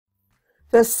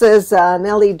This is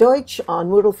Nellie Deutsch on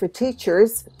Moodle for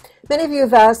Teachers. Many of you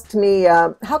have asked me,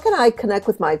 how can I connect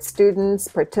with my students,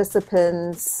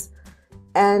 participants,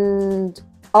 and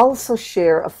also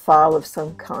share a file of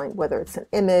some kind, whether it's an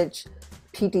image,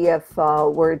 PDF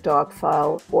file, Word doc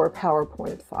file, or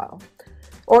PowerPoint file,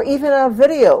 or even a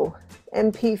video,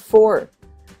 MP4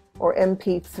 or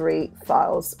MP3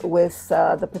 files with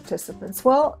the participants.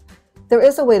 Well, there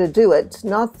is a way to do it,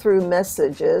 not through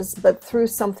messages, but through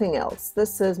something else.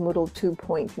 This is Moodle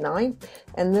 2.9,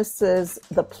 and this is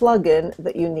the plugin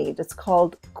that you need. It's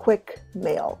called Quick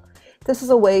Mail. This is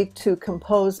a way to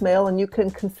compose mail, and you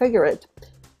can configure it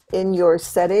in your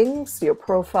settings, your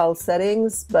profile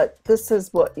settings, but this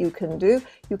is what you can do.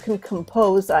 You can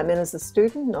compose. I'm in as a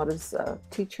student, not as a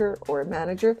teacher or a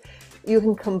manager. You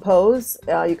can compose.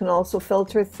 You can also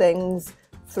filter things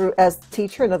through as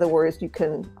teacher. In other words, you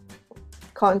can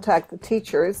contact the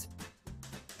teachers,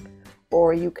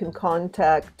 or you can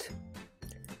contact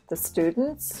the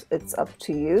students. It's up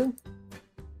to you.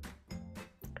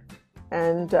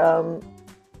 And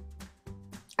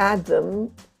add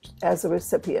them as a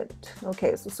recipient.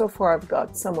 Okay, so far I've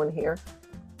got someone here,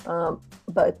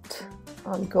 but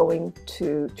I'm going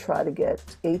to try to get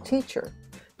a teacher.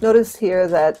 Notice here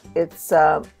that it's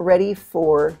ready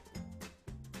for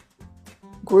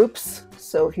groups.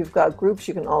 So if you've got groups,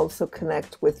 you can also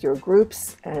connect with your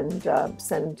groups and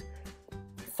send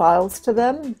files to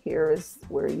them. Here is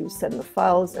where you send the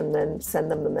files and then send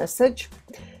them the message.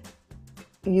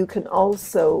 You can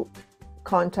also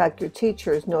contact your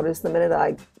teachers. Notice the minute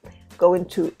I go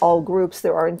into all groups,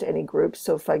 there aren't any groups.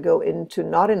 So if I go into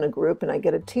not in a group and I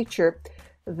get a teacher,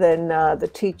 then the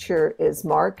teacher is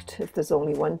marked if there's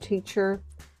only one teacher.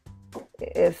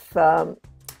 If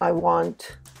I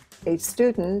want a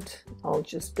student, I'll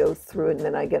just go through and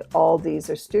then I get all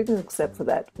these are students except for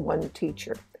that one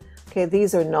teacher. Okay,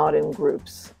 these are not in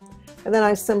groups. And then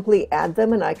I simply add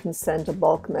them and I can send a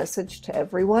bulk message to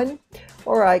everyone,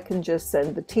 or I can just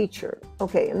send the teacher.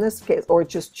 Okay, in this case, or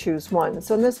just choose one.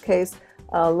 So in this case,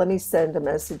 let me send a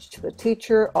message to the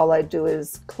teacher. All I do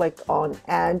is click on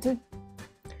add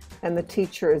and the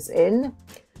teacher is in,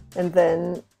 and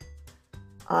then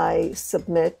I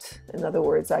submit. In other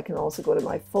words, I can also go to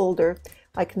my folder.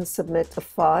 I can submit a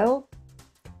file,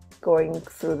 going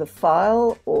through the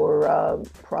file, or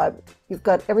private. You've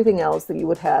got everything else that you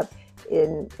would have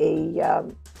in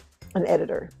an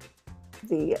editor,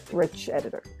 the rich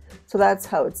editor. So that's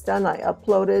how it's done. I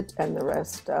upload it, and the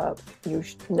rest you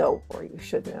know, or you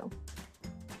should know.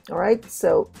 All right,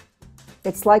 so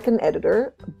it's like an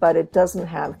editor, but it doesn't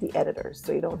have the editor,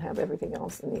 so you don't have everything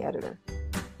else in the editor.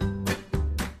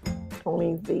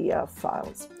 Only the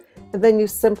files. And then you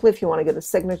simply, if you want to get a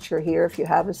signature here, if you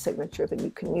have a signature, then you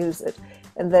can use it.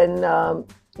 And then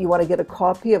you want to get a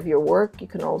copy of your work, you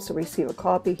can also receive a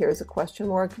copy. Here's a question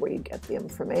mark where you get the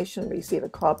information, receive a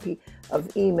copy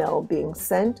of email being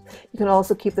sent. You can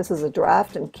also keep this as a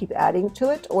draft and keep adding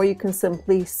to it, or you can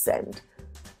simply send.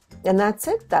 And that's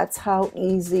it. That's how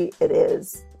easy it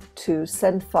is to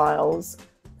send files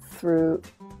through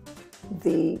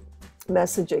the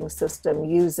messaging system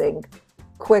using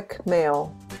Quick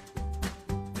Mail.